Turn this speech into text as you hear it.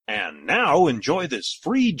And now enjoy this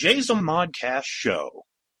free Jason Modcast show.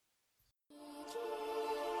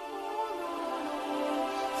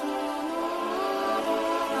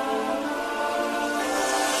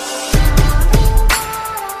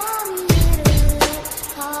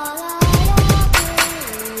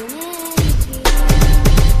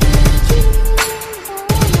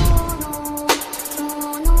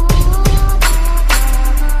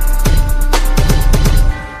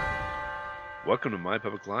 Welcome to My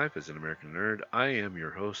Public Life as an American Nerd. I am your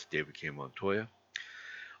host, David K. Montoya.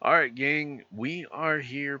 All right, gang, we are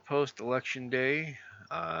here post-election day,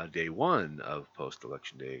 day one of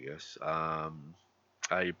post-election day, I guess.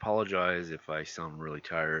 I apologize if I sound really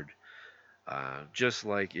tired. Just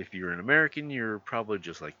like if you're an American, you're probably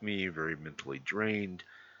just like me, very mentally drained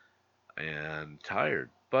and tired.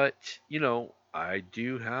 But, I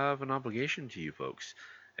do have an obligation to you folks,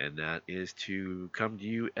 and that is to come to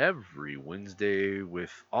you every Wednesday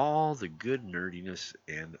with all the good nerdiness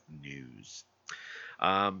and news.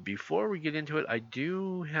 Before we get into it, I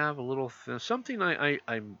do have a little something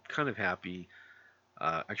I'm kind of happy.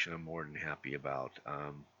 Actually, I'm more than happy about.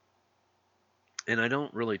 And I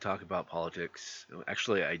don't really talk about politics.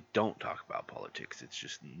 Actually, I don't talk about politics. It's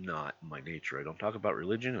just not my nature. I don't talk about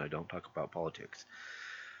religion, and I don't talk about politics.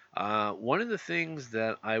 One of the things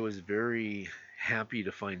that I was very happy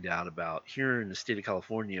to find out about here in the state of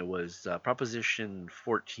California was Proposition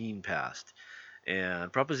 14 passed.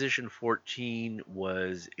 And Proposition 14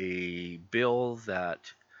 was a bill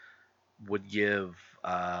that would give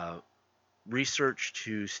research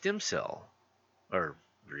to stem cell, or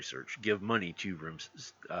give money to,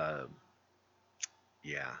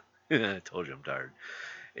 yeah, I told you I'm tired.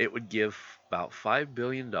 It would give about $5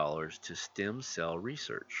 billion to stem cell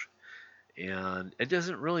research. And it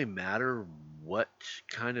doesn't really matter what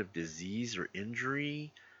kind of disease or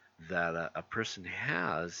injury that a person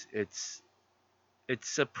has. It's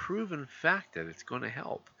a proven fact that it's going to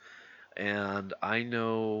help. And I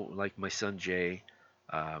know, like my son Jay,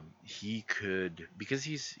 he could, because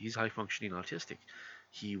he's high functioning autistic,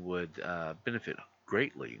 he would benefit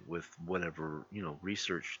greatly with whatever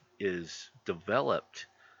research is developed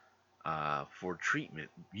for treatment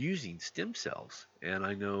using stem cells. And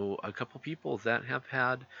I know a couple people that have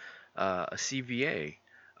had a CVA,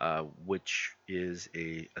 which is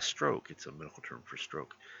a stroke. It's a medical term for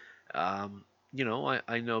stroke. I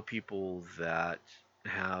know people that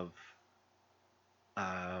have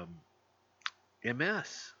um,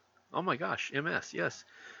 MS. Oh my gosh, MS. Yes.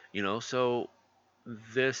 So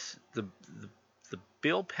this the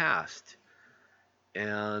bill passed,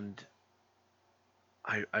 and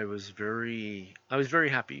I was very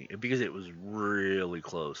happy because it was really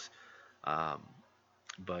close. Um,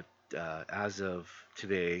 but as of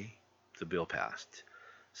today, the bill passed.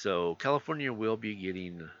 So California will be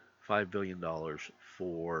getting $5 billion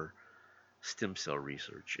for stem cell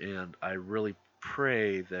research, and I really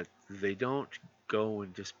pray that they don't go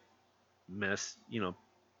and just mess,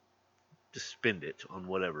 just spend it on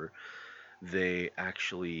whatever. They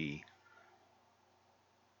actually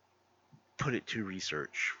put it to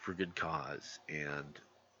research for good cause, and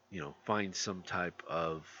find some type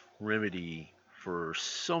of remedy for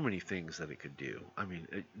so many things that it could do. I mean,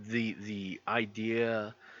 the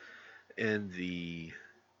idea and the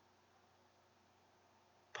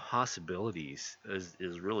possibilities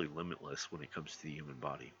is really limitless when it comes to the human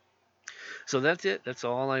body. So that's it. That's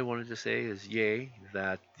all I wanted to say is yay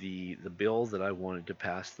that the bill that I wanted to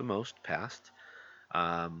pass the most passed.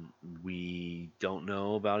 We don't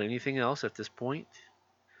know about anything else at this point.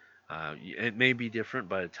 It may be different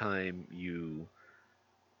by the time you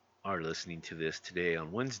are listening to this today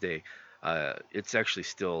on Wednesday. It's actually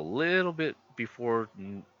still a little bit before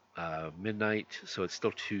midnight, so it's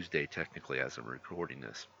still Tuesday technically as I'm recording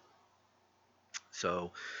this.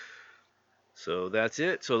 So So that's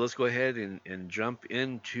it. So let's go ahead and jump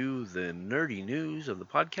into the nerdy news of the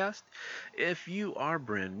podcast. If you are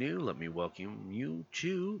brand new, let me welcome you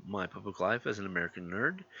to My Public Life as an American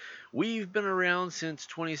Nerd. We've been around since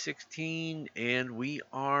 2016 and we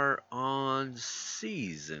are on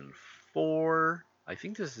season 4. I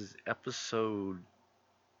think this is episode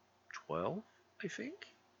 12, I think.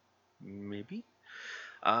 Maybe.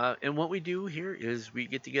 And what we do here is we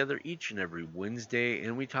get together each and every Wednesday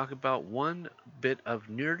and we talk about one bit of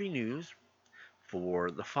nerdy news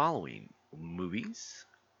for the following movies,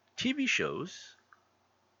 TV shows,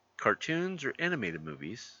 cartoons or animated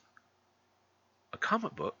movies, a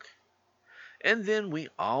comic book, and then we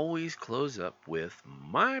always close up with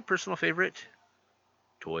my personal favorite,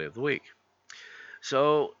 Toy of the Week.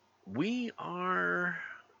 So we are,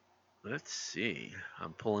 let's see,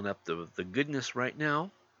 I'm pulling up the goodness right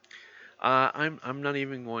now. I'm not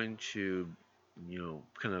even going to,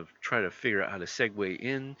 kind of try to figure out how to segue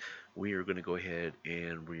in. We are going to go ahead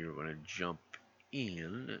and we are going to jump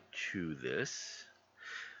in to this.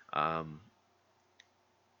 Um,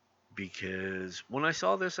 because when I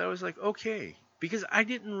saw this, I was like, okay, because I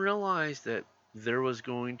didn't realize that there was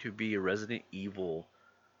going to be a Resident Evil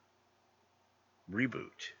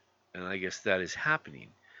reboot, and I guess that is happening.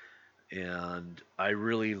 And I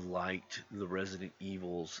really liked the Resident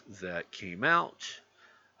Evils that came out.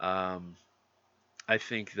 Um, I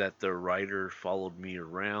think that the writer followed me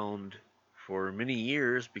around for many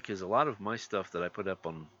years because a lot of my stuff that I put up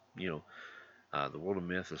on, the World of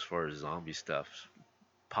Myth as far as zombie stuff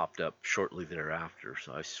popped up shortly thereafter.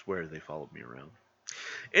 So I swear they followed me around.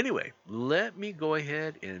 Anyway, let me go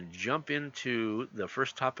ahead and jump into the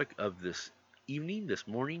first topic of this evening, this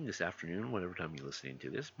morning, this afternoon, whatever time you're listening to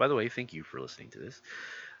this. By the way, thank you for listening to this.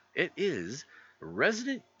 It is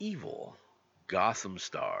Resident Evil Gotham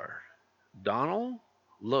Star. Donald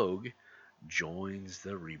Logue joins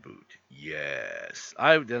the reboot. Yes,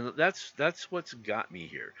 that's what's got me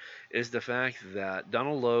here, is the fact that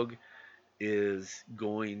Donald Logue is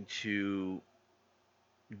going to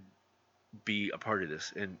be a part of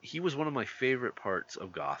this, and he was one of my favorite parts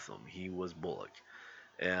of Gotham. He was Bullock,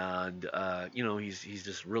 and he's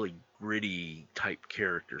just really gritty type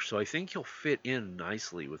character. So I think he'll fit in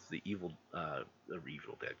nicely with the Evil Dead.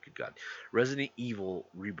 Good God, Resident Evil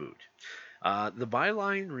reboot. The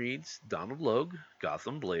byline reads: Donald Logue,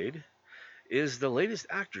 Gotham Blade, is the latest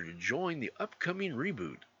actor to join the upcoming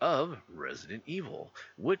reboot of Resident Evil,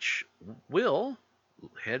 which will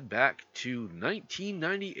head back to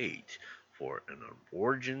 1998 for an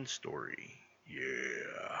origin story.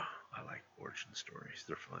 Yeah, I like origin stories,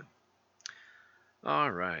 they're fun.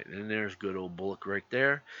 All right, and there's good old Bullock right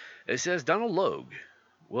there. It says Donald Logue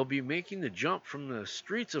will be making the jump from the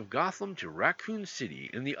streets of Gotham to Raccoon City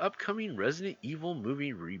in the upcoming Resident Evil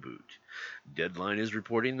movie reboot. Deadline is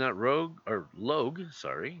reporting that Logue,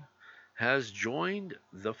 has joined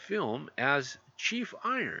the film as Chief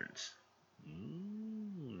Irons.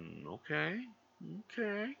 Okay,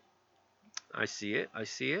 okay. I see it. I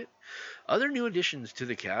see it. Other new additions to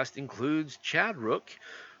the cast includes Chad Rook,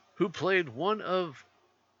 who played one of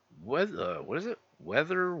Weather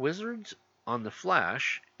Wizards on The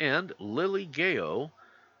Flash, and Lily Gayo,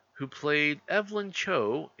 who played Evelyn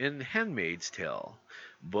Cho in Handmaid's Tale.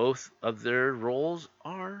 Both of their roles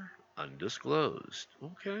are undisclosed.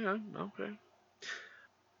 Okay, okay.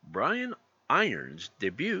 Brian Irons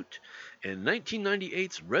debuted in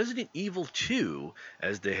 1998's Resident Evil 2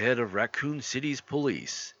 as the head of Raccoon City's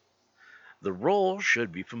police. The role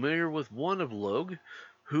should be familiar with one of Logue,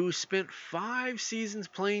 who spent 5 seasons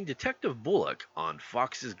playing Detective Bullock on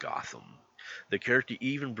Fox's Gotham. The character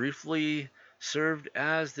even briefly served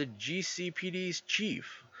as the GCPD's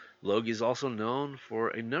chief. Logue is also known for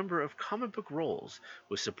a number of comic book roles,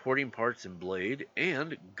 with supporting parts in Blade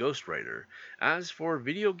and Ghost Rider. As for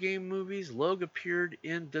video game movies, Logue appeared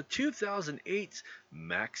in the 2008's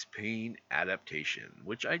Max Payne adaptation,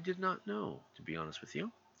 which I did not know, to be honest with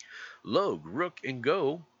you. Logue, Rook, and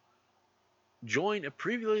Go join a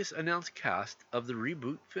previously announced cast of the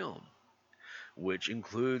reboot film, which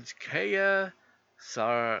includes Kaya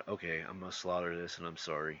Sar. Okay, I'm gonna slaughter this, and I'm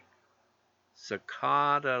sorry.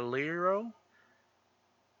 Sakadalero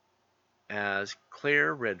as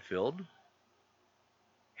Claire Redfield,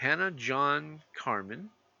 Hannah John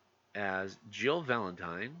Carmen as Jill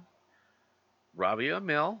Valentine, Robbie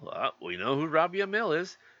Amell. We know who Robbie Amell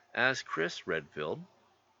is, as Chris Redfield,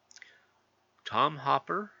 Tom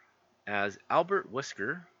Hopper as Albert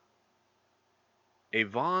Wesker,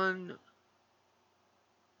 Avon,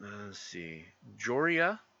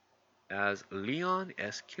 Joria as Leon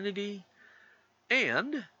S. Kennedy,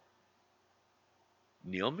 and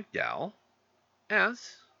Neil McDowell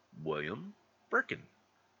as William Birkin.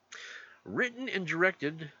 Written and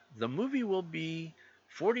directed, the movie will be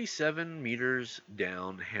 47 meters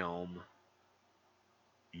down helm.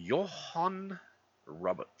 Johan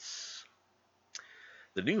Roberts.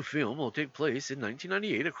 The new film will take place in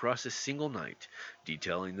 1998 across a single night,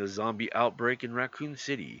 detailing the zombie outbreak in Raccoon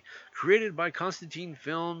City. Created by Constantine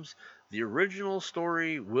Films, the original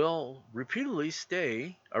story will reportedly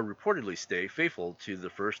stay faithful to the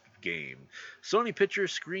first game. Sony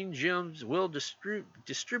Pictures Screen Gems will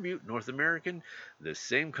distribute North American, the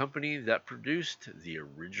same company that produced the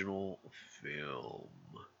original film.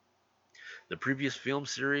 The previous film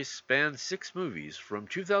series spanned 6 movies from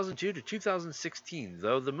 2002 to 2016.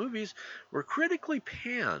 Though the movies were critically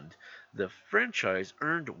panned, The franchise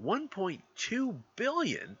earned 1.2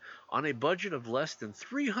 billion on a budget of less than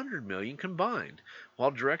 300 million combined,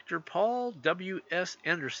 while director Paul W. S.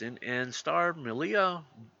 Anderson and star Milia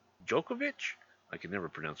Djokovic, I can never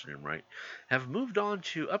pronounce her name right, have moved on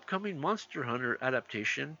to upcoming Monster Hunter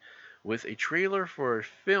adaptation. With a trailer for a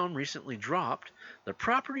film recently dropped, the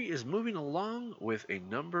property is moving along with a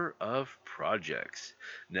number of projects.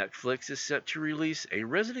 Netflix is set to release a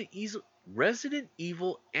Resident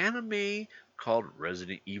Evil anime called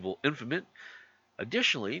Resident Evil Infinite.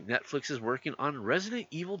 Additionally, Netflix is working on Resident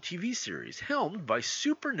Evil TV series helmed by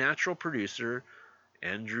Supernatural producer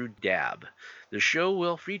Andrew Dabb. The show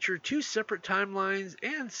will feature two separate timelines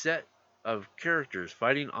and set of characters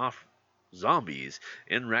fighting off zombies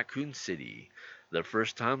in Raccoon City. The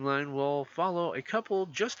first timeline will follow a couple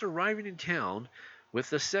just arriving in town, with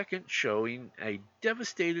the second showing a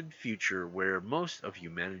devastated future where most of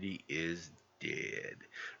humanity is dead.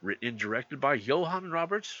 Written and directed by Johan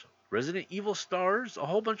Roberts, Resident Evil stars a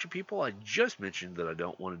whole bunch of people I just mentioned that I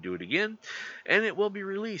don't want to do it again, and it will be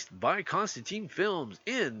released by Constantine Films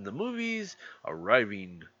in the movies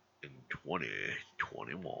arriving in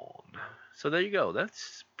 2021. So there you go.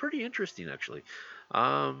 That's pretty interesting, actually.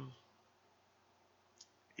 Um,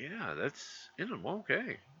 yeah, that's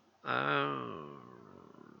okay. I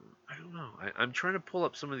don't know. I'm trying to pull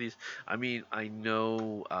up some of these. I mean, I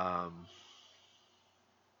know. Oh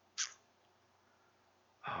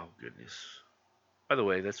goodness. By the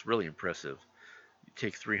way, that's really impressive. You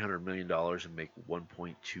take $300 million and make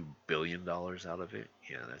 $1.2 billion out of it.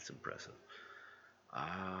 Yeah, that's impressive.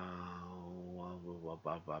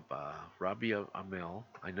 Robbie Amell.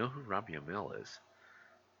 I know who Robbie Amell is.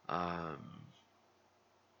 Um,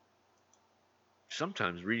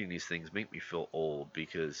 Sometimes reading these things make me feel old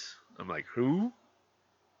because I'm like, who?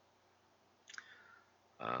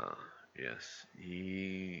 Uh, yes,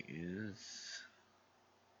 he is.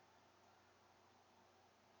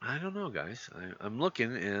 I don't know, guys. I'm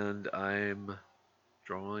looking and I'm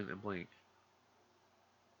drawing a blank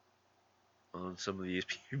on some of these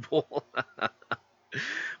people.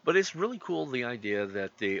 But it's really cool the idea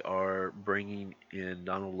that they are bringing in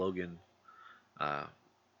Donald Logan uh,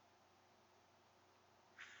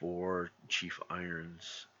 for Chief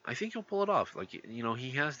Irons. I think he'll pull it off. Like he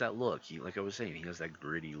has that look. Like I was saying, he has that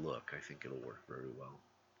gritty look. I think it'll work very well.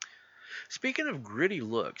 Speaking of gritty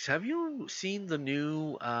looks, have you seen the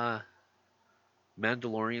new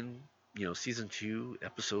Mandalorian? Season 2,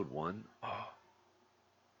 episode 1. Oh,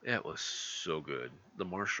 it was so good. The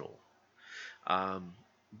Marshal. Um,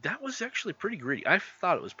 that was actually pretty gritty. I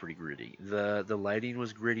thought it was pretty gritty. The lighting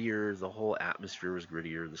was grittier. The whole atmosphere was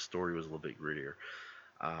grittier. The story was a little bit grittier.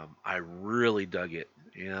 I really dug it.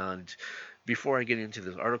 And before I get into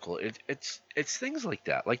this article, it's things like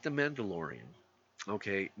that, like the Mandalorian.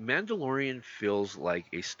 Okay, Mandalorian feels like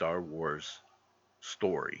a Star Wars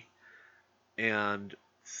story, and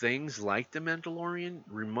things like the Mandalorian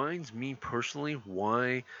reminds me personally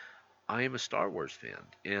why I am a Star Wars fan,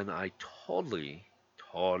 and I totally,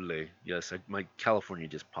 yes, my California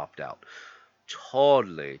just popped out.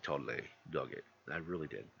 Totally dug it. I really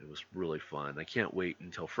did. It was really fun. I can't wait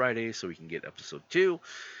until Friday so we can get episode 2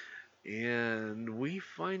 and we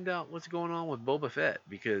find out what's going on with Boba Fett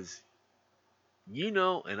because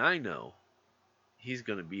and I know he's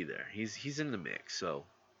going to be there. He's in the mix, so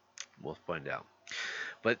we'll find out.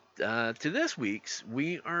 But to this week's,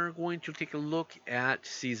 we are going to take a look at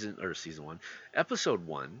season 1, episode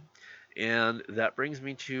 1, and that brings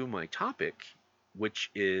me to my topic,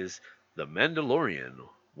 which is The Mandalorian.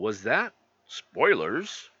 Was that,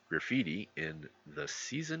 spoilers, graffiti in the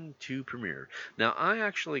season 2 premiere? Now, I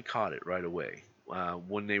actually caught it right away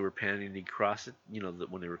when they were panning across it,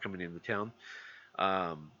 when they were coming into town.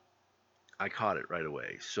 Um, I caught it right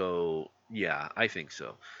away. So, yeah, I think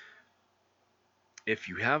so. If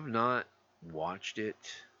you have not watched it,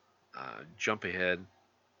 jump ahead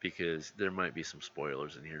because there might be some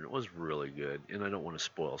spoilers in here. It was really good, and I don't want to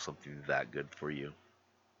spoil something that good for you.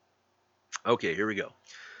 Okay, here we go.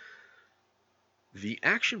 The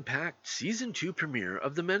action-packed Season 2 premiere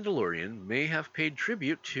of The Mandalorian may have paid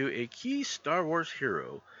tribute to a key Star Wars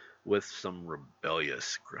hero with some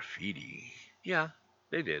rebellious graffiti. Yeah,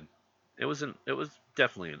 they did. It was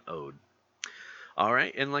definitely an ode. All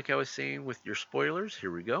right, and like I was saying with your spoilers,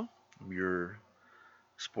 here we go. Your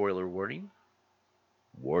spoiler warning.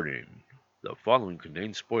 Warning. The following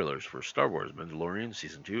contains spoilers for Star Wars Mandalorian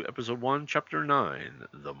Season 2, Episode 1, Chapter 9,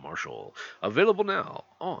 The Marshal. Available now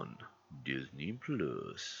on Disney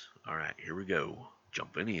Plus. Alright, here we go.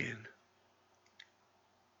 Jumping in.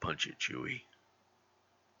 Punch it, Chewie.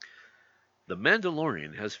 The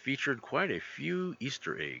Mandalorian has featured quite a few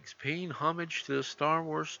Easter eggs, paying homage to the Star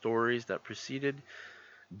Wars stories that preceded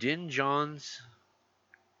Din Djarin's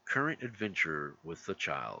current adventure with the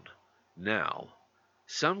child. Now,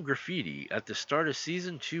 some graffiti at the start of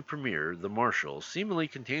Season 2 premiere, The Marshal, seemingly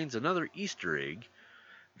contains another Easter egg,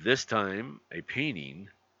 this time a painting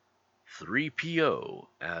 3PO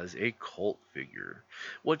as a cult figure,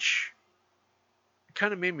 which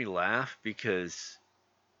kind of made me laugh because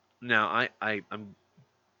now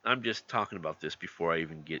I'm just talking about this before I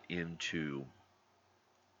even get into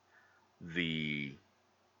the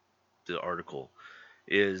the article.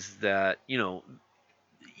 Is that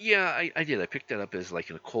yeah, I did. I picked that up as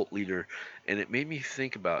like an occult leader, and it made me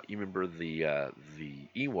think about. You remember the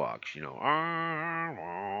Ewoks?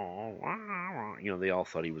 They all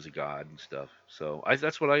thought he was a god and stuff. So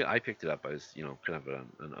that's what I picked it up as. Kind of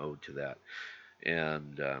an ode to that.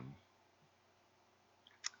 And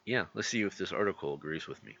yeah, let's see if this article agrees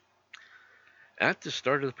with me. At the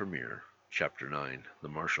start of the premiere, Chapter 9, The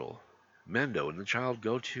Marshal, Mando and the child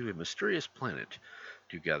go to a mysterious planet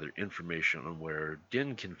to gather information on where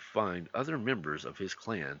Din can find other members of his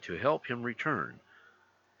clan to help him return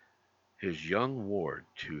his young ward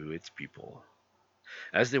to its people.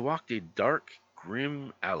 As they walked a dark,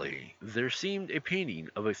 grim alley, there seemed a painting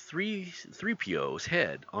of a 3PO's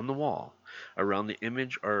head on the wall. Around the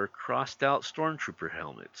image are crossed out stormtrooper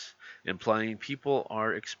helmets, implying people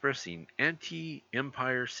are expressing anti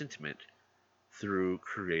Empire sentiment through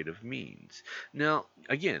creative means. Now,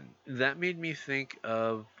 again, that made me think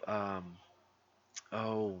of,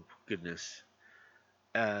 oh goodness,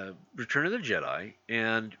 Return of the Jedi,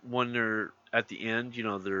 and when they're at the end,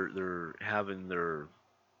 they're having their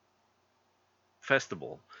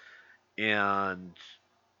festival, and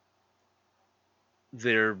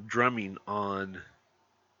they're drumming on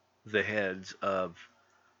the heads of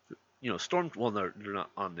storm. Well, no, they're not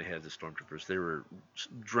on the heads of stormtroopers. They were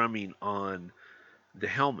drumming on the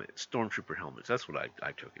helmet, stormtrooper helmets. That's what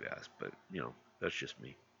I took it as, but that's just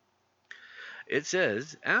me. It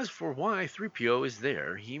says, as for why 3PO is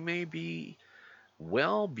there, he may be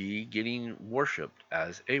getting worshipped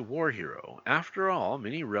as a war hero. After all,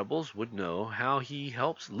 many rebels would know how he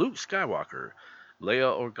helps Luke Skywalker,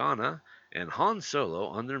 Leia Organa, and Han Solo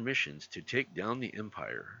on their missions to take down the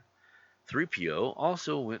Empire. 3PO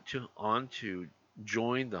also went on to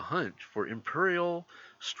join the hunt for Imperial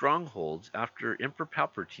strongholds after Emperor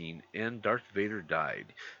Palpatine and Darth Vader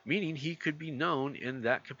died, meaning he could be known in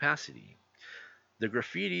that capacity. The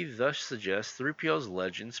graffiti thus suggests 3PO's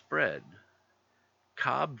legend spread.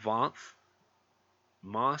 Cobb Vanth,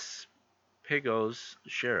 Mos Pego's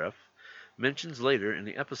sheriff, mentions later in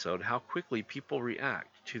the episode how quickly people react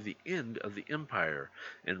to the end of the Empire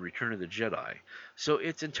and Return of the Jedi. So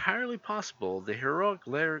it's entirely possible the heroic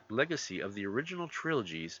legacy of the original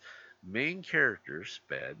trilogy's main characters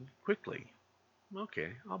sped quickly.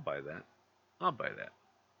 Okay, I'll buy that. I'll buy that.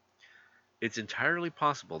 It's entirely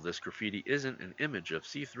possible this graffiti isn't an image of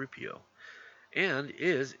C-3PO, and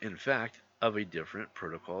is, in fact, of a different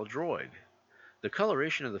protocol droid. The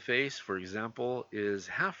coloration of the face, for example, is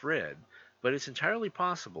half red, but it's entirely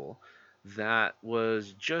possible that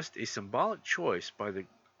was just a symbolic choice by the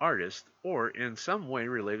artist or in some way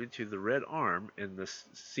related to the red arm in the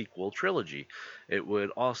sequel trilogy. It would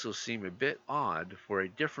also seem a bit odd for a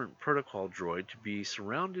different protocol droid to be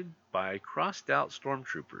surrounded by crossed out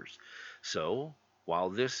stormtroopers. So, while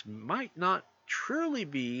this might not truly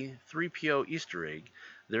be 3PO Easter egg,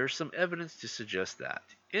 there's some evidence to suggest that.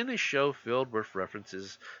 In a show filled with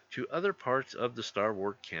references to other parts of the Star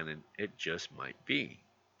Wars canon, it just might be.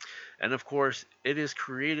 And of course, it is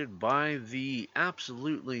created by the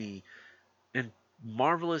absolutely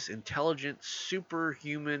marvelous, intelligent,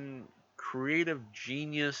 superhuman, creative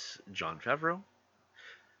genius Jon Favreau.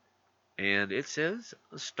 And it says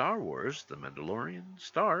Star Wars: The Mandalorian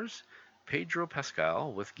stars Pedro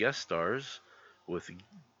Pascal with guest stars with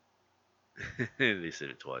they said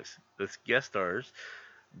it twice. With guest stars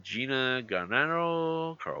Gina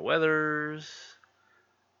Carano, Carl Weathers.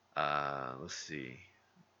 Let's see.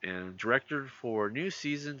 And directed for new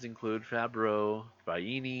seasons include Fabro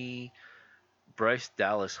Baini, Bryce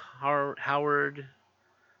Dallas Howard,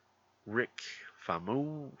 Rick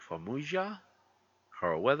Famuja,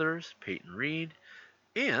 Carl Weathers, Peyton Reed,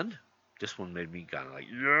 and this one made me kind of like,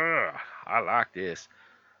 yeah, I like this.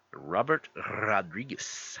 Robert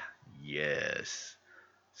Rodriguez. Yes.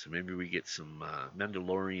 So maybe we get some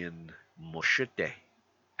Mandalorian mochete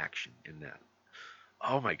action in that.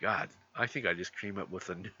 Oh my God! I think I just came up with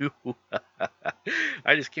a new.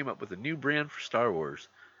 I just came up with a new brand for Star Wars.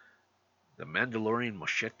 The Mandalorian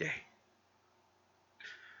mochete.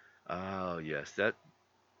 Oh yes, that.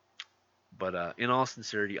 But in all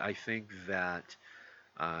sincerity, I think that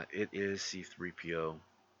it is C3PO,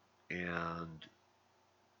 and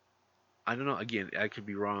I don't know. Again, I could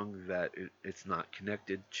be wrong that it's not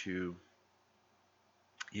connected to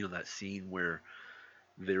that scene where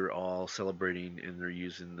they're all celebrating and they're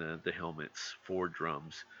using the helmets for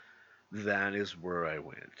drums. That is where I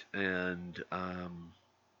went, and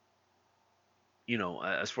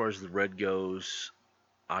as far as the red goes,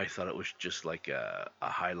 I thought it was just like a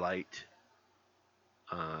highlight,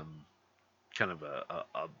 um, kind of a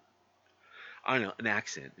I don't know, an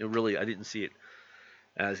accent. I didn't see it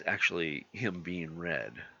as actually him being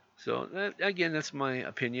red. So again, that's my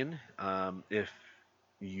opinion. If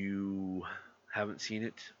you haven't seen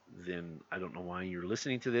it, then I don't know why you're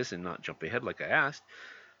listening to this and not jump ahead like I asked.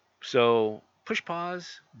 So push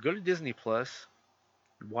pause, go to Disney Plus,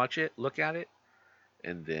 watch it, look at it,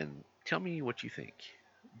 and then tell me what you think.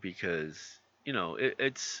 Because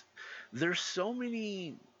it's there's so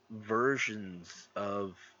many versions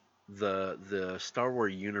of the Star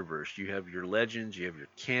Wars universe. You have your legends, you have your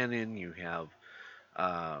canon, you have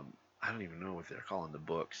I don't even know what they're calling the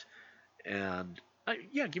books. And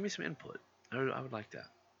yeah, give me some input. I would like that.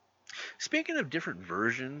 Speaking of different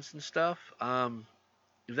versions and stuff,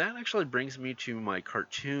 that actually brings me to my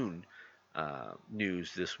cartoon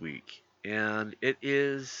news this week, and it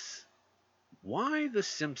is why the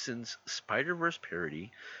Simpsons Spider Verse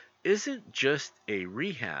parody isn't just a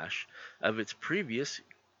rehash of its previous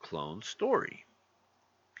clone story.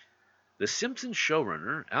 The Simpsons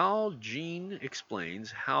showrunner Al Jean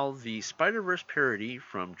explains how the Spider Verse parody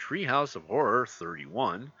from Treehouse of Horror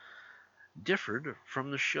 31 differed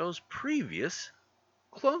from the show's previous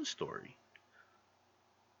clone story.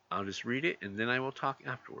 I'll just read it and then I will talk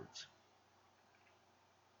afterwards.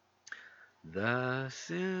 The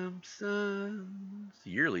Simpsons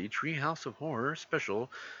yearly Treehouse of Horror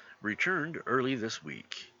special returned early this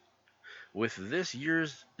week, with this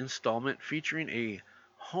year's installment featuring a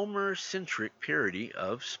Homer-centric parody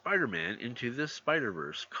of Spider-Man Into the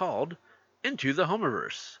Spider-Verse called Into the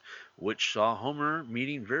Homerverse, which saw Homer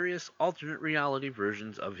meeting various alternate reality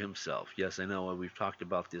versions of himself. Yes, I know we've talked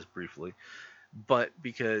about this briefly, but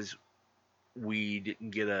because we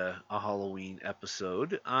didn't get a Halloween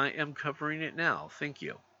episode, I am covering it now. Thank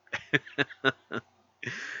you.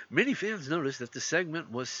 Many fans noticed that the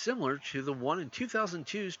segment was similar to the one in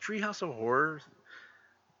 2002's Treehouse of Horror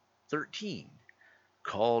 13,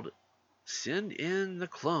 called Send in the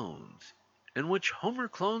Clones, in which Homer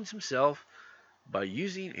clones himself by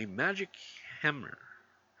using a magic hammer.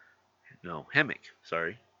 No, hammock,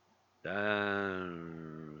 sorry. Let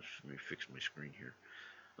me fix my screen here.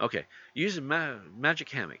 Okay, use a magic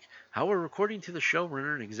hammock. However, according to the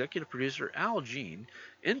showrunner and executive producer Al Jean,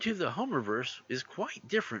 Into the Homerverse is quite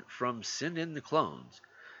different from Send in the Clones.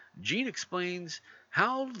 Jean explains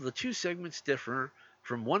how the two segments differ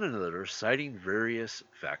from one another, citing various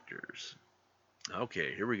factors.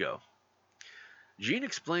 Okay, here we go. Jean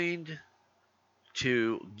explained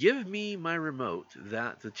to Give Me My Remote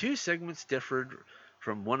that the two segments differed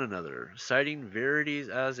from one another, citing varieties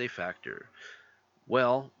as a factor.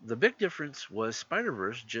 Well, the big difference was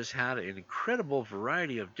Spider-Verse just had an incredible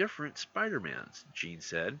variety of different Spider-Mans, Gene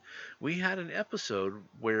said. We had an episode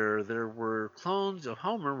where there were clones of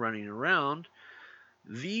Homer running around.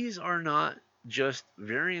 These are not just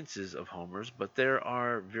variances of Homer's, but there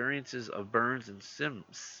are variances of Burns and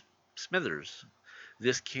Smithers.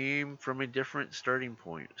 This came from a different starting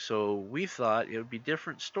point, so we thought it would be a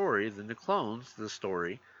different story than the clones, the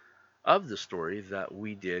story that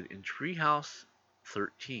we did in Treehouse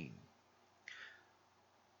 13.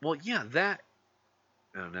 Well, yeah, that.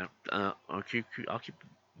 Oh, no, I'll keep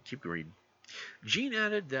reading. Gene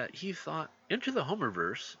added that he thought Into the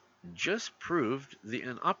Homerverse just proved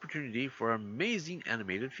an opportunity for amazing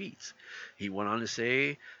animated feats. He went on to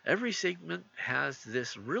say every segment has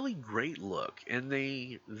this really great look, and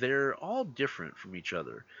they're all different from each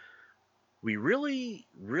other. We really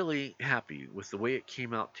happy with the way it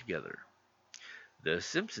came out together. The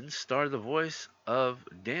Simpsons star the voice of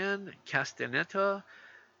Dan Castellaneta,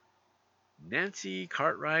 Nancy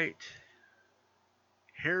Cartwright,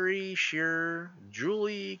 Harry Shearer,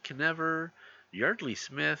 Julie Knever, Yardley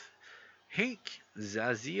Smith, Hank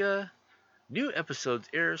Zazia. New episodes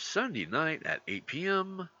air Sunday night at 8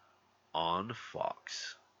 p.m. on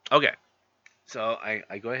Fox. Okay, so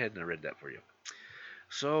I go ahead and I read that for you.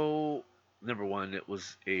 So, number one, it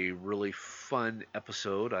was a really fun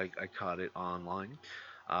episode. I caught it online.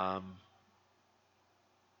 Um,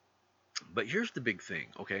 but here's the big thing,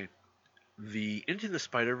 okay? The Into the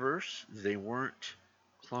Spider Verse, they weren't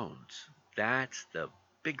clones. That's the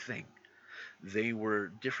big thing. They were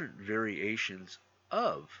different variations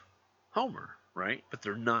of Homer, right? But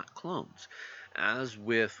they're not clones. As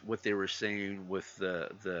with what they were saying with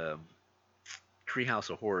the Treehouse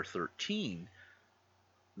of Horror 13,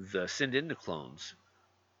 the Send In the Clones,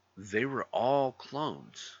 they were all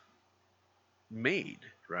clones made,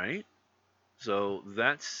 right? So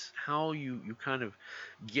that's how you kind of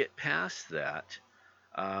get past that,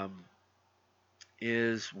 um,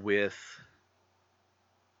 is with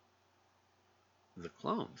the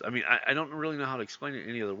clones. I mean, I don't really know how to explain it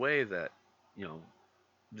any other way that, you know,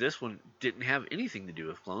 this one didn't have anything to do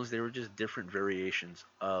with clones. They were just different variations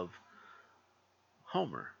of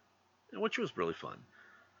Homer, which was really fun.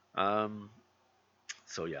 Um,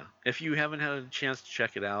 so yeah, if you haven't had a chance to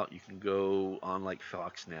check it out, you can go on like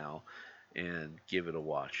Fox now and give it a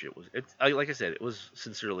watch. Like I said, it was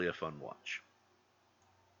sincerely a fun watch.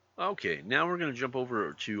 Okay, now we're gonna jump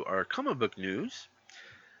over to our comic book news,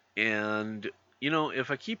 and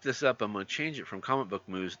if I keep this up, I'm gonna change it from comic book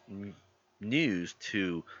news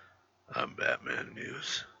to Batman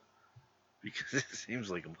news because it seems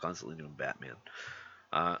like I'm constantly doing Batman.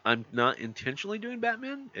 I'm not intentionally doing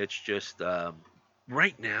Batman. It's just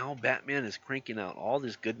right now Batman is cranking out all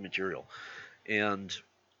this good material, and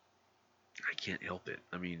I can't help it.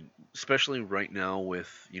 I mean, especially right now with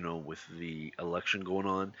the election going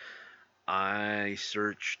on, I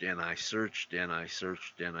searched and I searched and I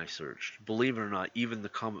searched and I searched. Believe it or not, even the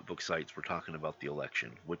comic book sites were talking about the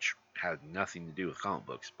election, which had nothing to do with comic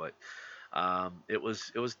books, but it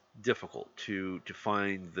was difficult to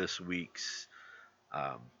find this week's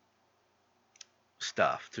um,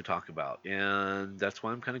 stuff to talk about, and that's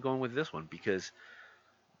why I'm kind of going with this one because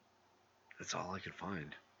that's all I could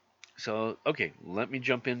find. So, okay, let me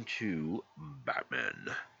jump into Batman.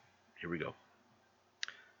 Here we go.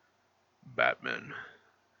 Batman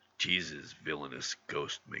teases villainous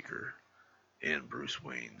Ghostmaker and Bruce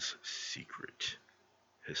Wayne's secret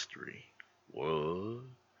history. What?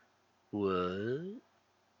 What?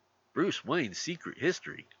 Bruce Wayne's secret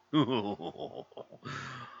history?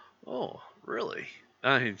 Oh, really?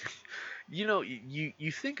 I,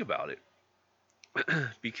 you think about it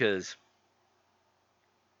because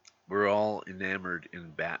we're all enamored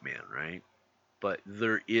in Batman, right? But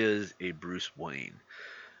there is a Bruce Wayne.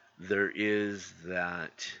 There is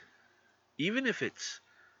that, even if it's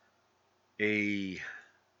a,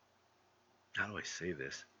 how do I say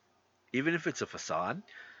this? Even if it's a facade,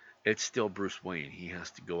 it's still Bruce Wayne. He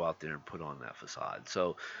has to go out there and put on that facade.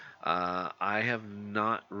 So I have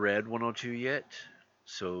not read 102 yet.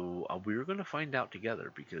 So we're going to find out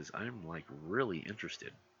together because I'm like really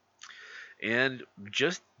interested. And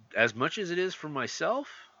just as much as it is for myself,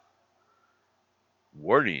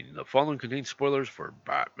 warning, the following contains spoilers for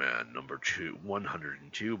Batman number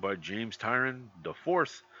 102 by James Tyron, the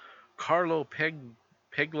fourth, Carlo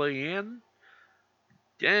Peglian,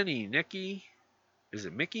 Danny Nicky. Is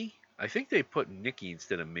it Mickey? I think they put Nicky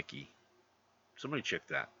instead of Mickey. Somebody check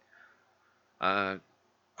that. Uh,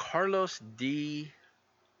 Carlos D.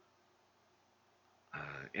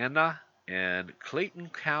 Anna and Clayton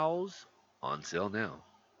Cowles on sale now.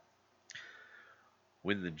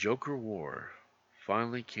 When the Joker War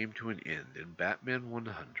finally came to an end in Batman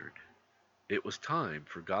 100, it was time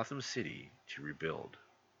for Gotham City to rebuild.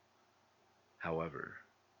 However,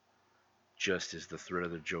 just as the threat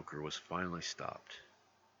of the Joker was finally stopped,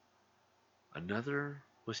 another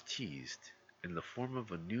was teased in the form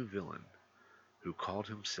of a new villain who called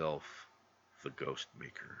himself the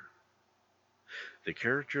Ghostmaker. The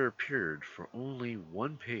character appeared for only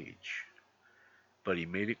one page, but he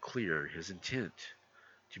made it clear his intent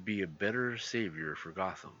to be a better savior for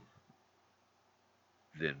Gotham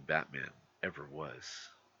than Batman ever was.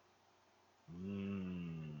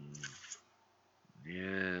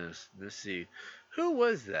 Yes, let's see. Who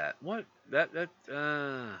was that? What that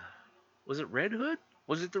was it Red Hood?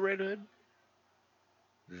 Was it the Red Hood?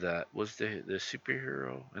 That was the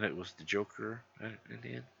superhero and it was the Joker in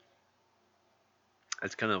the end.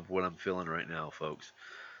 That's kind of what I'm feeling right now, folks.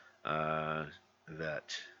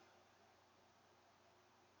 That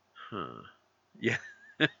huh. Yeah.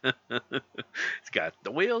 It's got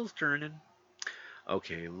the wheels turning.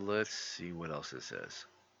 Okay, let's see what else it says.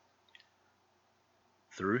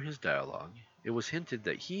 Through his dialogue, it was hinted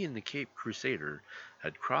that he and the Cape Crusader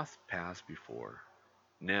had crossed paths before.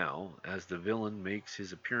 Now, as the villain makes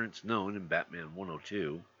his appearance known in Batman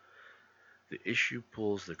 102, the issue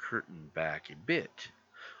pulls the curtain back a bit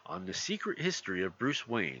on the secret history of Bruce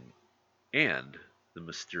Wayne and the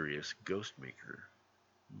mysterious Ghostmaker.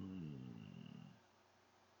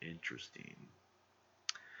 Interesting.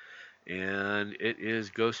 And it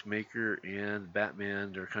is Ghostmaker and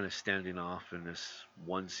Batman. They're kind of standing off in this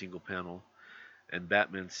one single panel. And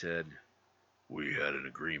Batman said, "We had an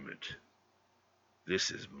agreement.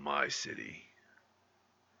 This is my city."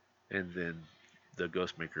 And then the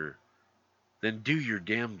Ghostmaker, "Then do your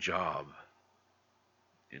damn job."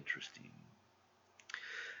 Interesting.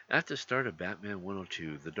 At the start of Batman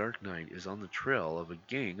 102, the Dark Knight is on the trail of a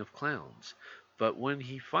gang of clowns. But when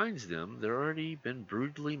he finds them, they've already been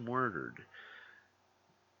brutally murdered.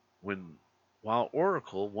 When While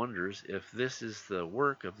Oracle wonders if this is the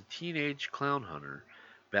work of the teenage clown hunter,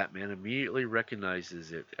 Batman immediately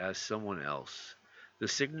recognizes it as someone else. The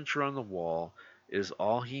signature on the wall is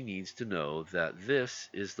all he needs to know that this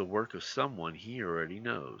is the work of someone he already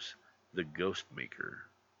knows, the Ghostmaker.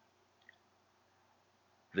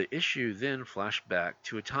 The issue then flashed back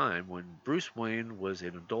to a time when Bruce Wayne was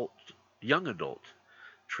an young adult,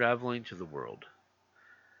 traveling to the world.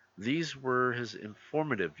 These were his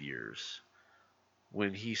informative years,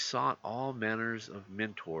 when he sought all manners of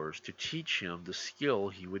mentors to teach him the skill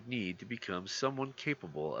he would need to become someone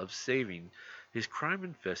capable of saving his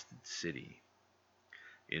crime-infested city.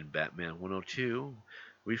 In Batman 102,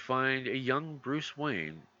 we find a young Bruce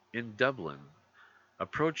Wayne in Dublin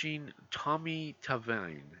approaching Tommy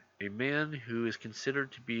Tavine, a man who is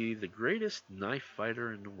considered to be the greatest knife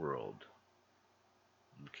fighter in the world.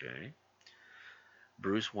 Okay.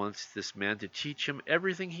 Bruce wants this man to teach him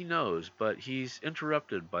everything he knows, but he's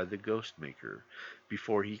interrupted by the Ghostmaker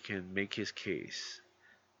before he can make his case.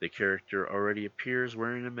 The character already appears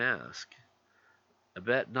wearing a mask. I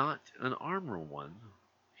bet not an armor one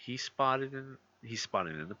he's spotted in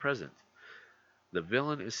the present. The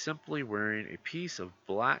villain is simply wearing a piece of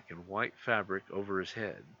black and white fabric over his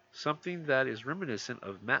head, something that is reminiscent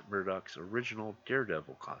of Matt Murdock's original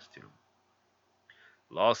Daredevil costume.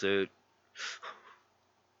 Lawsuit.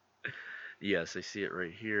 Yes, I see it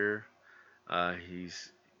right here.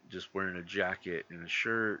 He's just wearing a jacket and a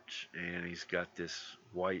shirt, and he's got this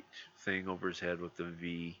white thing over his head with the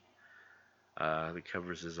V that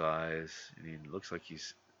covers his eyes, and he looks like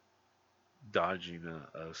he's dodging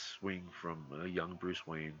a swing from a young Bruce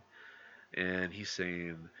Wayne. And he's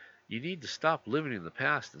saying, "You need to stop living in the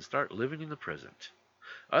past and start living in the present.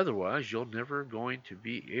 Otherwise, you're never going to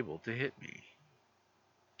be able to hit me."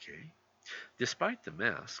 Okay. Despite the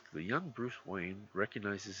mask, the young Bruce Wayne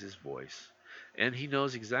recognizes his voice, and he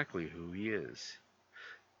knows exactly who he is.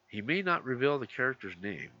 He may not reveal the character's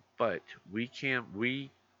name, but we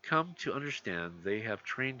come to understand they have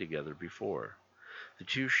trained together before. The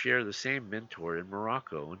two share the same mentor in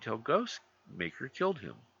Morocco until Ghostmaker killed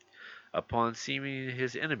him. Upon seeing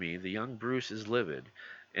his enemy, the young Bruce is livid,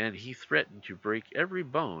 and he threatened to break every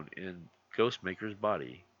bone in Ghostmaker's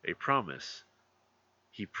body, a promise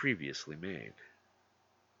he previously made.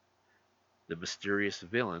 The mysterious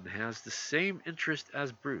villain has the same interest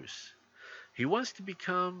as Bruce. He wants to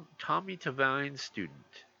become Tommy Tavine's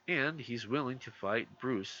student, and he's willing to fight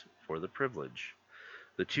Bruce for the privilege.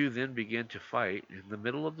 The two then begin to fight in the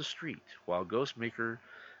middle of the street. While Ghostmaker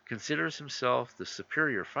considers himself the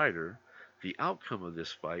superior fighter, the outcome of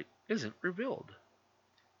this fight isn't revealed.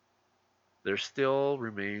 There still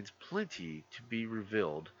remains plenty to be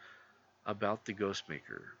revealed about the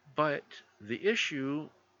Ghostmaker, but the issue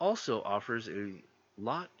also offers a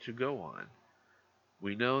lot to go on.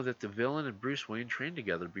 We know that the villain and Bruce Wayne trained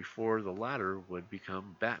together before the latter would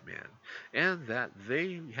become Batman, and that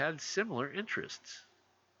they had similar interests.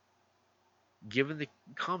 Given the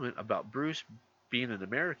comment about Bruce being an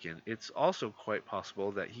American, it's also quite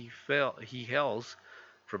possible that he hails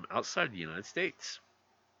from outside the United States.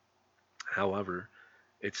 However,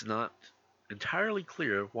 it's not entirely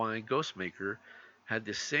clear why Ghostmaker had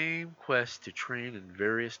the same quest to train in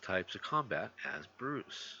various types of combat as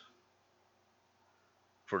Bruce.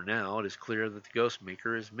 For now, it is clear that the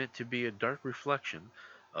Ghostmaker is meant to be a dark reflection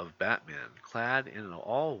of Batman, clad in an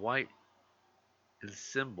all-white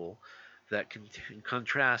ensemble that can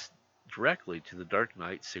contrast directly to the Dark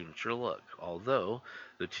Knight's signature look. Although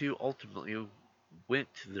the two ultimately went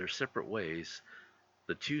their separate ways,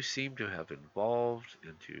 the two seem to have evolved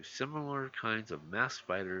into similar kinds of masked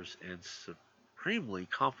fighters and supremely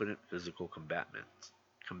confident physical combatants.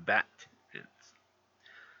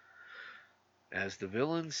 As the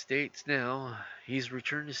villain states now, he's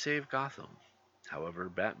returned to save Gotham. However,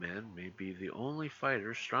 Batman may be the only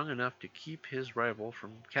fighter strong enough to keep his rival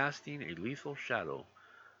from casting a lethal shadow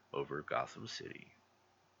over Gotham City.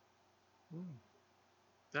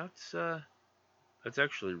 That's that's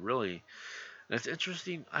actually really that's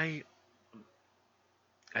interesting. I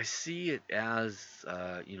see it as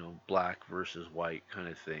black versus white kind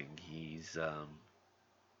of thing.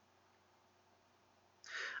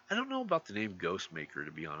 I don't know about the name Ghostmaker,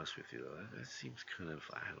 to be honest with you, though. That seems kind of,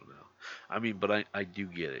 I don't know. I mean, but I do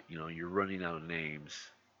get it. You know, you're running out of names.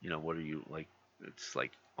 You know, what are you, like, it's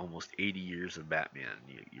like almost 80 years of Batman.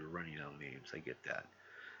 You're running out of names. I get that.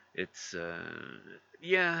 It's,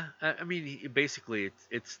 yeah, I mean, basically,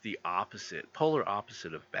 it's the opposite, polar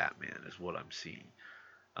opposite of Batman, is what I'm seeing.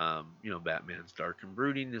 You know, Batman's dark and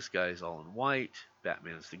brooding. This guy's all in white.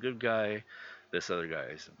 Batman's the good guy. This other guy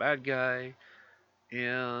is the bad guy.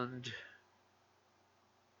 And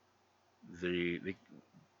the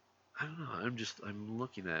I don't know. I'm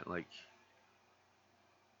looking at, like,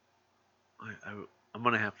 I I'm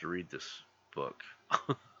gonna have to read this book.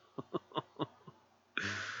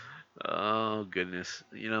 Oh goodness.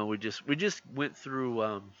 You know, we just went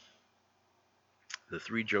through the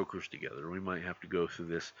three Jokers together. We might have to go through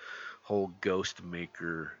this whole Ghost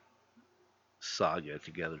Maker saga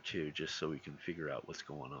together too, just so we can figure out what's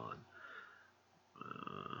going on.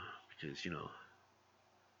 Uh, because you know,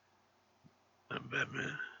 I'm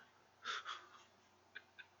Batman.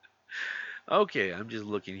 Okay, I'm just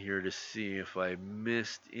looking here to see if I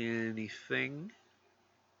missed anything,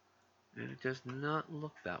 and it does not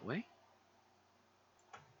look that way.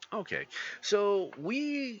 Okay, so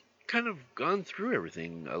we kind of gone through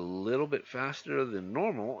everything a little bit faster than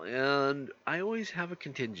normal, and I always have a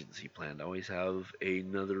contingency plan. I always have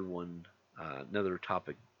another one, another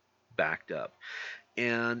topic backed up,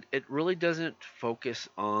 and it really doesn't focus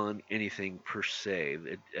on anything per se.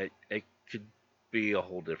 It could be a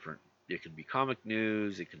whole different. It could be comic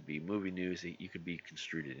news. It could be movie news. You could be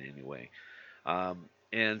construed in any way.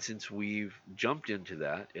 And since we've jumped into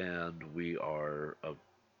that, and we are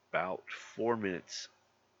about 4 minutes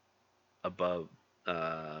above,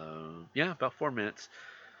 yeah, about 4 minutes,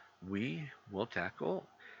 we will tackle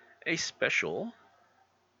a special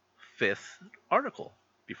fifth article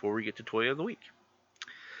before we get to Toy of the Week.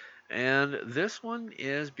 And this one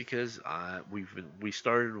is because we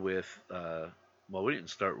started with, well, we didn't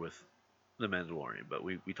start with the Mandalorian, but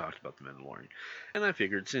we talked about the Mandalorian, and I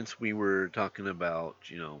figured since we were talking about,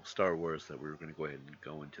 you know, Star Wars, that we were going to go ahead and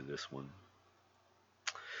go into this one.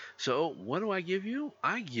 So what do I give you?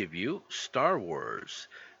 I give you Star Wars.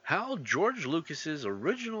 How George Lucas's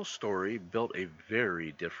original story built a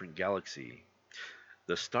very different galaxy.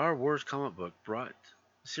 The Star Wars comic book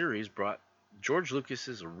series brought George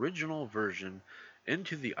Lucas's original version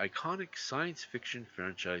into the iconic science fiction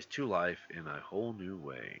franchise to life in a whole new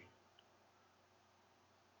way.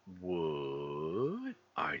 What?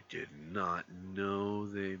 I did not know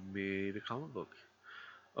they made a comic book.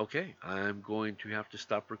 Okay, I'm going to have to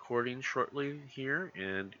stop recording shortly here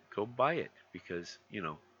and go buy it because, you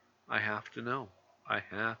know, I have to know. I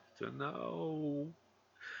have to know.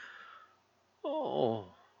 Oh,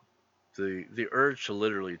 the urge to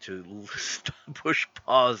literally to push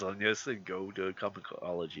pause on this and go to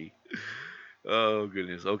Comicology. Oh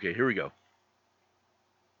goodness. Okay, here we go.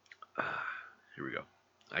 Here we go.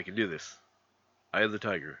 I can do this. Eye of the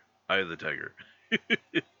Tiger. Eye of the Tiger.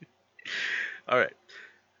 All right.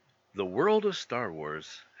 The world of Star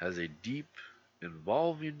Wars has a deep,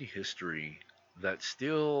 involving history that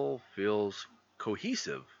still feels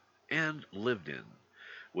cohesive and lived in,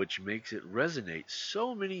 which makes it resonate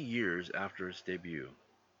so many years after its debut.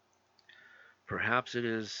 Perhaps it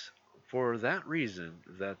is for that reason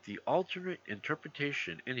that the alternate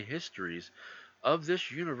interpretation and histories of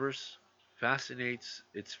this universe fascinates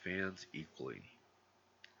its fans equally.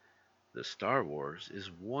 The Star Wars is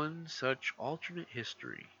one such alternate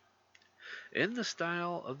history. In the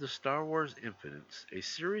style of the Star Wars Infinites, a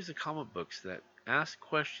series of comic books that ask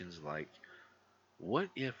questions like, what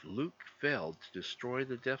if Luke failed to destroy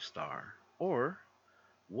the Death Star? Or,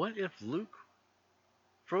 what if Luke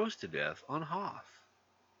froze to death on Hoth?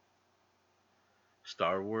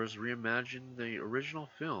 Star Wars reimagined the original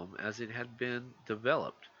film as it had been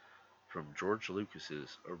developed from George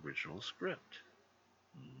Lucas's original script.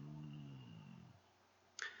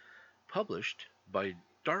 Published by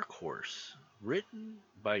Dark Horse, written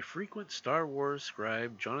by frequent Star Wars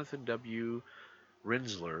scribe Jonathan W.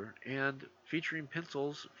 Rensler, and featuring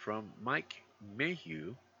pencils from Mike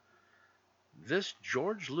Mayhew, this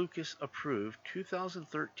George Lucas approved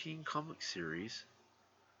 2013 comic series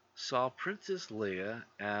saw Princess Leia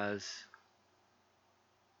as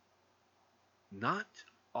not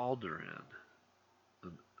Alderaan.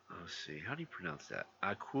 Let's see, how do you pronounce that?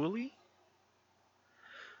 Aquili?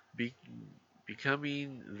 Be-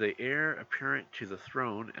 Becoming the heir apparent to the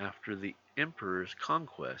throne after the Emperor's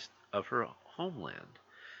conquest of her homeland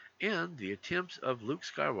and the attempts of Luke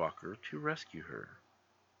Skywalker to rescue her.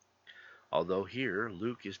 Although here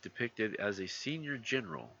Luke is depicted as a senior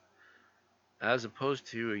general, as opposed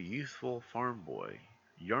to a youthful farm boy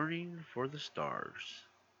yearning for the stars.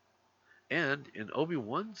 And in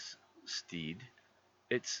Obi-Wan's stead,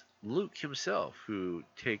 it's Luke himself who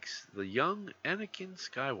takes the young Anakin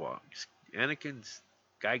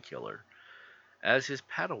Skykiller, as his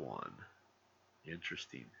Padawan.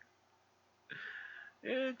 Interesting.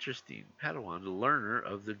 Interesting. Padawan, the learner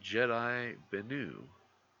of the Jedi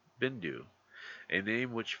Bendu, a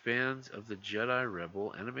name which fans of the Jedi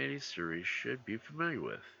Rebel animated series should be familiar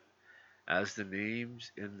with, as the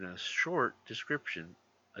names in the short description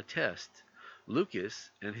attest.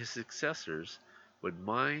 Lucas and his successors would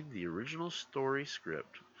mine the original story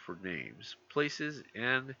script for names, places,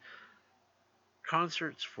 and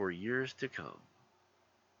concerts for years to come.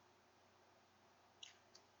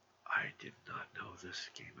 I did not know this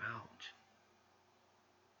came out.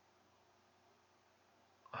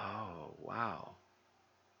 Oh, wow.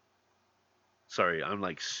 Sorry, I'm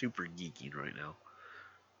like super geeking right now.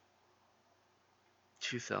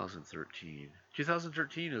 2013.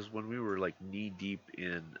 2013 is when we were like knee deep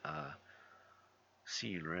in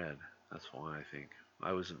Seeing Red. That's why I think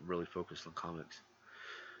I wasn't really focused on comics.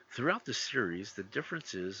 Throughout the series, the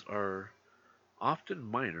differences are often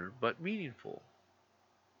minor but meaningful.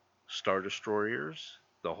 Star Destroyers,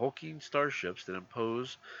 the hulking starships that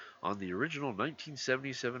impose on the original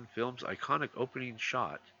 1977 film's iconic opening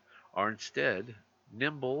shot, are instead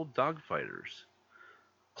nimble dogfighters,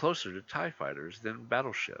 closer to TIE fighters than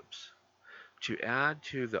battleships. To add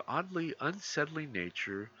to the oddly unsettling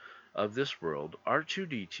nature of this world,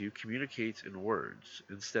 R2-D2 communicates in words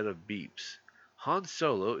instead of beeps. Han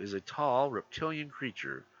Solo is a tall reptilian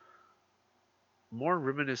creature, more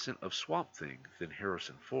reminiscent of Swamp Thing than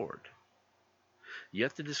Harrison Ford.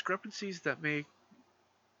 Yet the discrepancies that may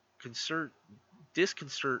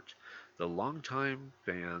disconcert the longtime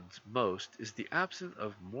fans most is the absence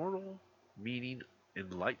of moral meaning in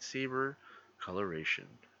lightsaber coloration.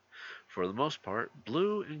 For the most part,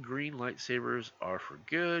 blue and green lightsabers are for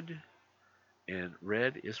good and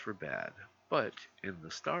red is for bad. But in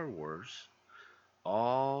the Star Wars,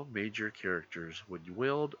 all major characters would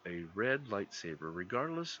wield a red lightsaber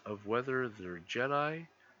regardless of whether they're Jedi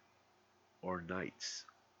or Knights.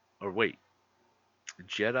 Or wait,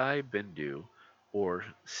 Jedi Bendu or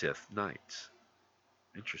Sith Knights.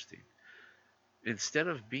 Interesting. Instead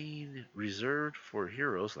of being reserved for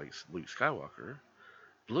heroes like Luke Skywalker,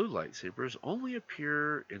 blue lightsabers only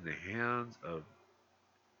appear in the hands of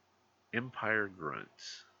Empire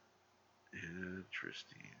grunts.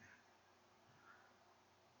 Interesting.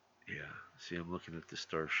 Yeah, see, I'm looking at the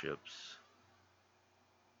starships.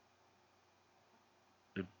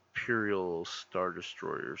 Imperial Star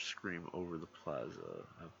Destroyers scream over the plaza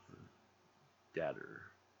of the Datter.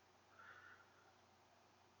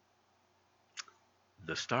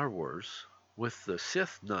 The Star Wars, with the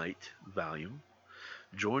Sith Knight volume,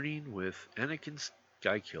 joining with Anakin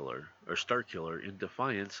Skykiller or Starkiller in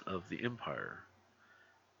defiance of the Empire.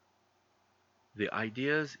 The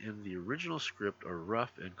ideas in the original script are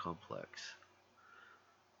rough and complex,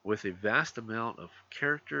 with a vast amount of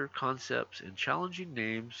character concepts and challenging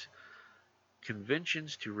names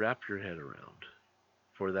conventions to wrap your head around.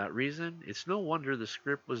 For that reason, it's no wonder the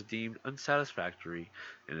script was deemed unsatisfactory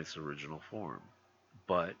in its original form.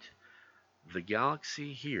 But the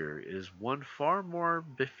galaxy here is one far more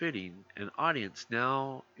befitting an audience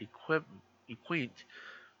now acquainted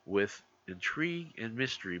with intrigue and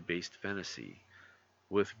mystery based fantasy,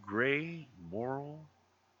 with gray, moral,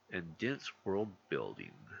 and dense world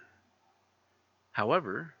building.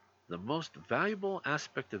 However, the most valuable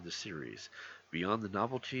aspect of the series, beyond the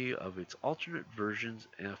novelty of its alternate versions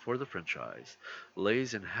for the franchise,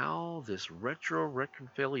 lays in how this retro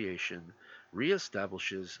reconciliation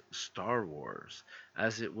reestablishes Star Wars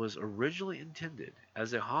as it was originally intended,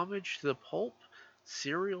 as a homage to the pulp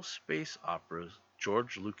serial space operas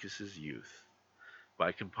George Lucas's youth,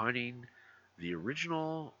 by combining the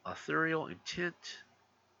original authorial intent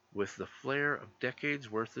with the flair of decades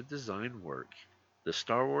worth of design work. The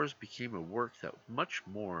Star Wars became a work that was much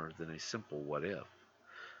more than a simple what if,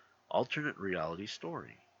 alternate reality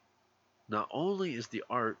story. Not only is the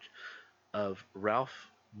art of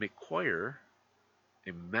Ralph McQuarrie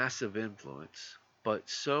a massive influence, but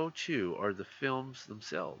so too are the films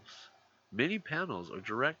themselves. Many panels are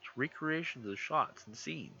direct recreations of shots and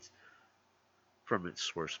scenes from its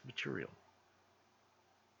source material.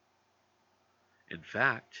 In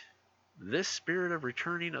fact, this spirit of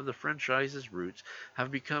returning of the franchise's roots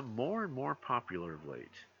have become more and more popular of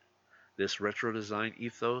late. This retro design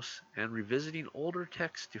ethos and revisiting older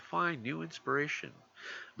texts to find new inspiration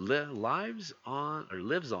lives on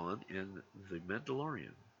in The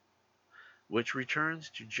Mandalorian, which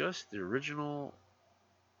returns to just the original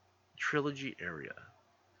trilogy area.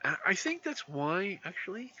 I think that's why,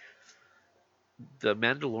 actually, The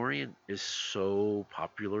Mandalorian is so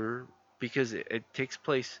popular because it takes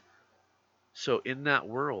place. So in that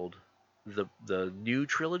world, the new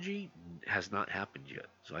trilogy has not happened yet.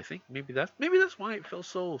 So I think maybe that's why it feels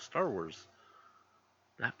so Star Wars.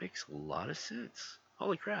 That makes a lot of sense.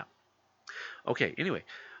 Holy crap. Okay, anyway,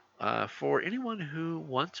 for anyone who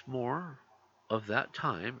wants more of that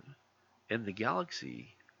time in the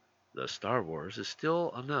galaxy, the Star Wars is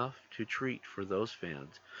still enough to treat for those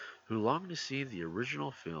fans who long to see the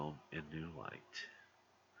original film in new light.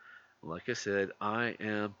 Like I said, I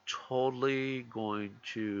am totally going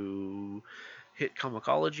to hit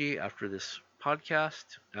Comicology after this podcast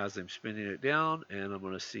as I'm spinning it down, and I'm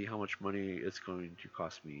going to see how much money it's going to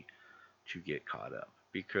cost me to get caught up.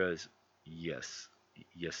 Because, yes,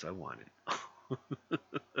 yes, I want it.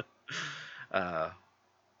 uh,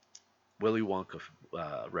 Willy Wonka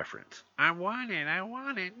reference. I want it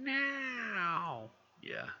now.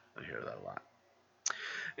 Yeah, I hear that a lot.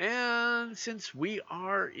 And since we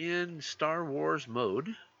are in Star Wars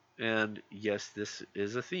mode, and yes, this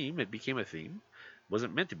is a theme, it became a theme.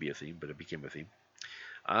 Wasn't meant to be a theme, but it became a theme.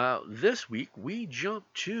 This week we jump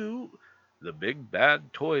to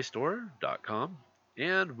thebigbadtoystore.com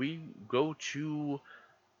and we go to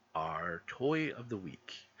our toy of the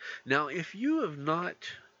week. Now, if you have not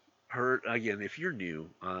heard, again, if you're new,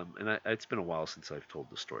 it's been a while since I've told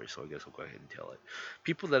the story, so I guess I'll go ahead and tell it.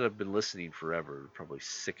 People that have been listening forever are probably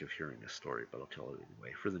sick of hearing this story, but I'll tell it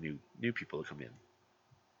anyway for the new people to come in.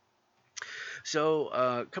 So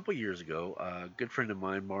a couple years ago, a good friend of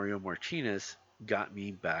mine, Mario Martinez, got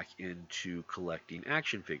me back into collecting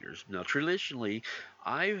action figures. Now, traditionally,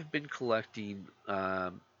 I've been collecting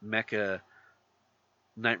Mecha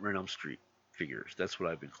Nightmare on Elm Street figures. That's what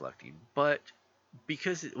I've been collecting. But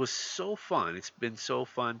because it was so fun, it's been so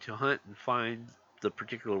fun to hunt and find the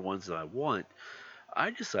particular ones that I want,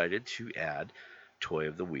 I decided to add Toy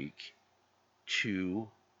of the Week to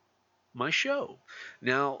my show.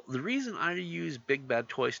 Now, the reason I use Big Bad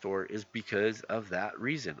Toy Store is because of that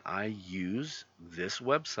reason. I use this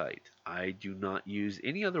website. I do not use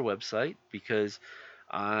any other website because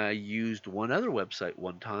I used one other website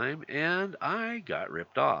one time and I got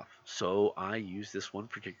ripped off. So I use this one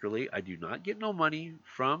particularly. I do not get no money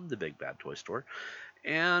from the Big Bad Toy Store.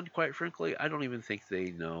 And quite frankly, I don't even think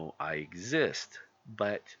they know I exist.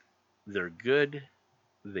 But they're good.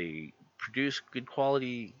 They produce good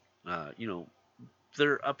quality, you know,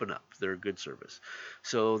 they're up and up. They're a good service.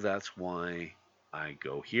 So that's why I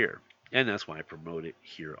go here. And that's why I promote it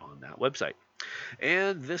here on that website.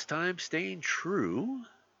 And this time, staying true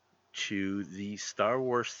to the Star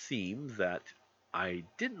Wars theme that I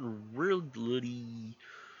didn't really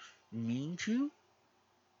mean to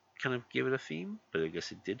kind of give it a theme, but I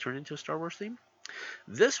guess it did turn into a Star Wars theme.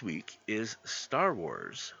 This week is Star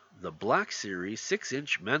Wars, the Black Series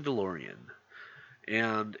 6-inch Mandalorian.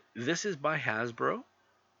 And this is by Hasbro.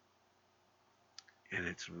 And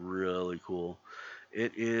it's really cool.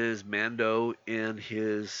 It is Mando in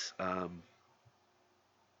his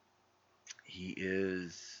he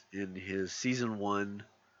is in his season 1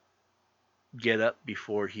 get up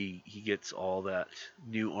before he gets all that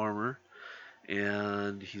new armor,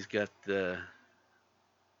 and he's got the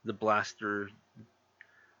blaster,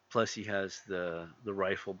 plus he has the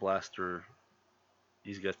rifle blaster,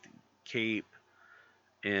 he's got the cape,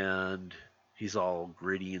 and he's all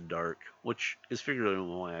gritty and dark, which is figured out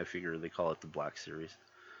why I figure they call it the Black Series.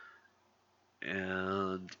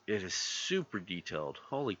 And it is super detailed.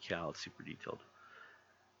 Holy cow, it's super detailed.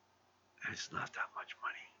 And it's not that much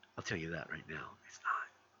money. I'll tell you that right now. It's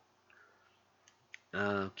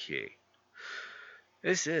not. Okay.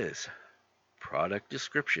 This is product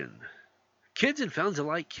description. Kids and fans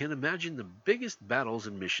alike can imagine the biggest battles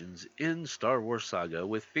and missions in Star Wars Saga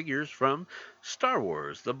with figures from Star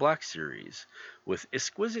Wars, the Black Series. With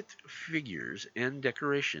exquisite figures and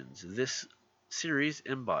decorations, this series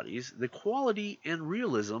embodies the quality and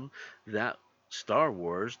realism that Star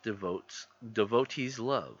Wars devotees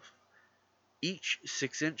love. Each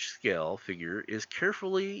 6-inch scale figure is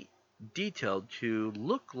carefully detailed to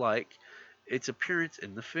look like its appearance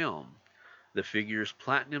in the film. The figure is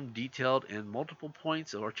platinum detailed and multiple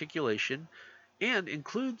points of articulation and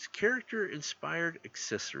includes character-inspired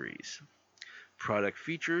accessories. Product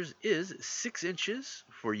features is 6 inches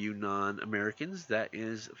for you non-Americans, that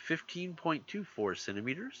is 15.24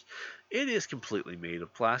 centimeters. It is completely made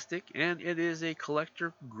of plastic and it is a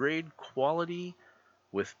collector grade quality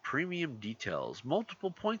with premium details, multiple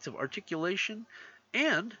points of articulation,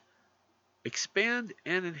 and Expand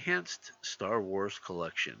and enhanced Star Wars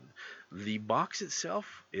collection. The box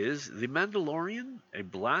itself is The Mandalorian, a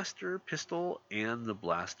blaster pistol, and the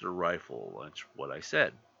blaster rifle. That's what I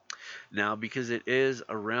said. Now, because it is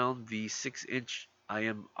around the 6-inch, I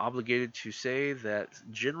am obligated to say that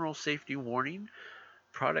general safety warning: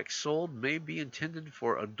 products sold may be intended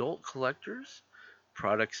for adult collectors.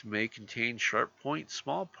 Products may contain sharp points,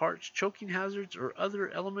 small parts, choking hazards, or other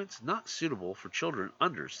elements not suitable for children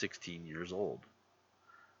under 16 years old.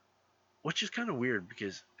 Which is kind of weird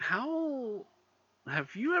because how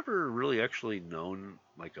have you ever really actually known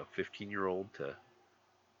like a 15-year-old to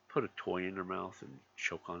put a toy in their mouth and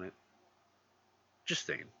choke on it? Just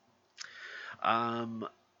saying. Um,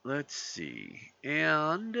 let's see.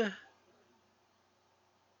 And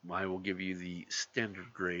I will give you the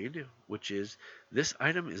standard grade, which is: this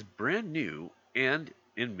item is brand new and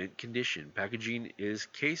in mint condition. Packaging is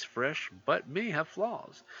case fresh but may have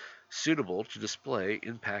flaws. Suitable to display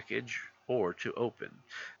in package or to open.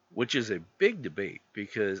 Which is a big debate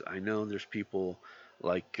because I know there's people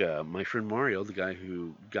like my friend Mario, the guy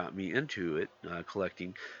who got me into it,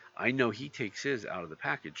 collecting. I know he takes his out of the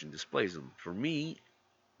package and displays them. For me,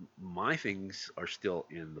 my things are still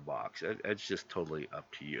in the box. It's just totally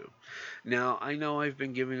up to you. Now, I know I've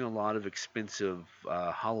been giving a lot of expensive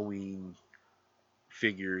Halloween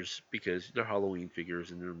figures because they're Halloween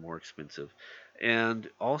figures and they're more expensive. And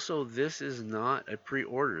also, this is not a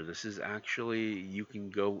pre-order. This is actually, you can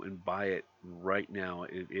go and buy it right now.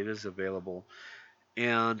 It is available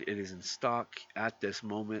and it is in stock at this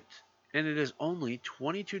moment. And it is only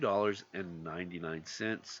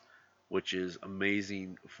 $22.99, which is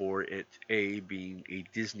amazing for it, A, being a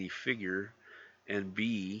Disney figure, and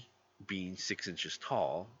B, being 6 inches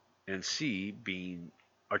tall, and C, being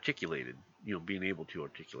articulated, being able to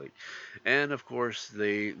articulate. And of course,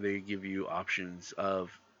 they give you options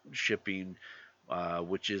of shipping,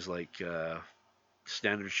 which is like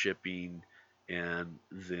standard shipping, and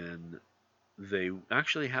then they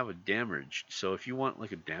actually have a damaged. So if you want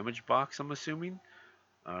like a damaged box, I'm assuming,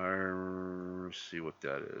 let's see what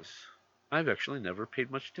that is. I've actually never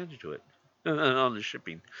paid much attention to it on the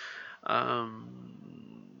shipping. Um,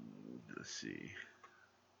 let's see.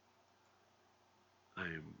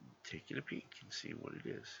 I'm taking a peek and see what it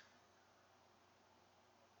is.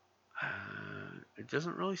 It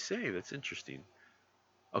doesn't really say. That's interesting.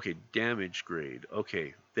 Okay, damage grade.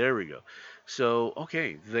 Okay, there we go. So,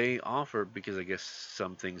 okay, they offer, because I guess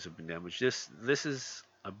some things have been damaged. This is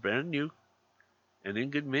a brand new and in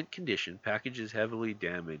good mint condition. Package is heavily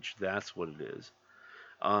damaged. That's what it is.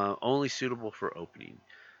 Only suitable for opening.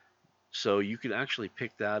 So you could actually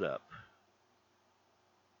pick that up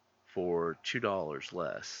for $2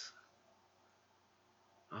 less.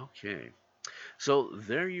 Okay. So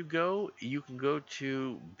there you go. You can go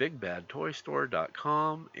to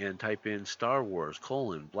bigbadtoystore.com and type in Star Wars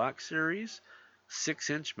Black Series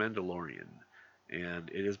 6-inch Mandalorian, and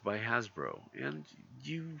it is by Hasbro. And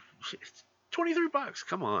it's $23.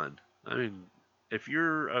 Come on. I mean, if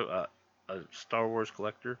you're a Star Wars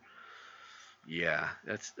collector, yeah,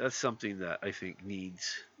 that's something that I think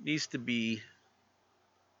needs to be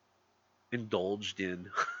indulged in.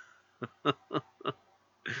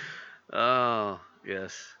 Oh,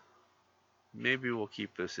 yes. Maybe we'll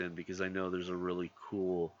keep this in because I know there's a really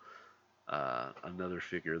cool another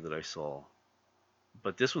figure that I saw.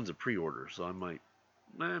 But this one's a pre-order, so I might.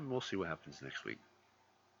 We'll see what happens next week.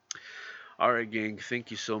 All right, gang.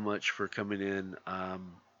 Thank you so much for coming in.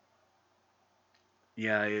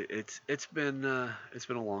 Yeah, it's been a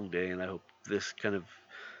long day, and I hope this kind of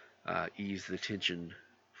eased the tension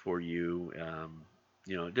for you.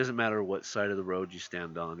 It doesn't matter what side of the road you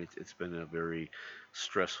stand on. It's been a very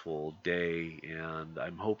stressful day, and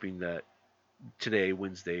I'm hoping that today,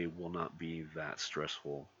 Wednesday, will not be that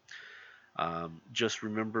stressful. Just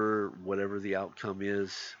remember, whatever the outcome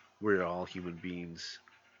is, we're all human beings,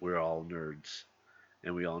 we're all nerds,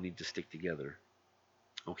 and we all need to stick together.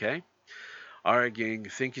 Okay? All right, gang.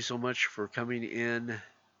 Thank you so much for coming in,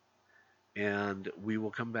 and we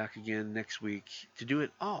will come back again next week to do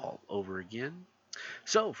it all over again.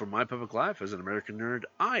 So, for My Public Life as an American Nerd,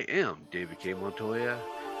 I am David K. Montoya,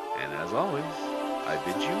 and as always, I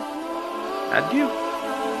bid you adieu.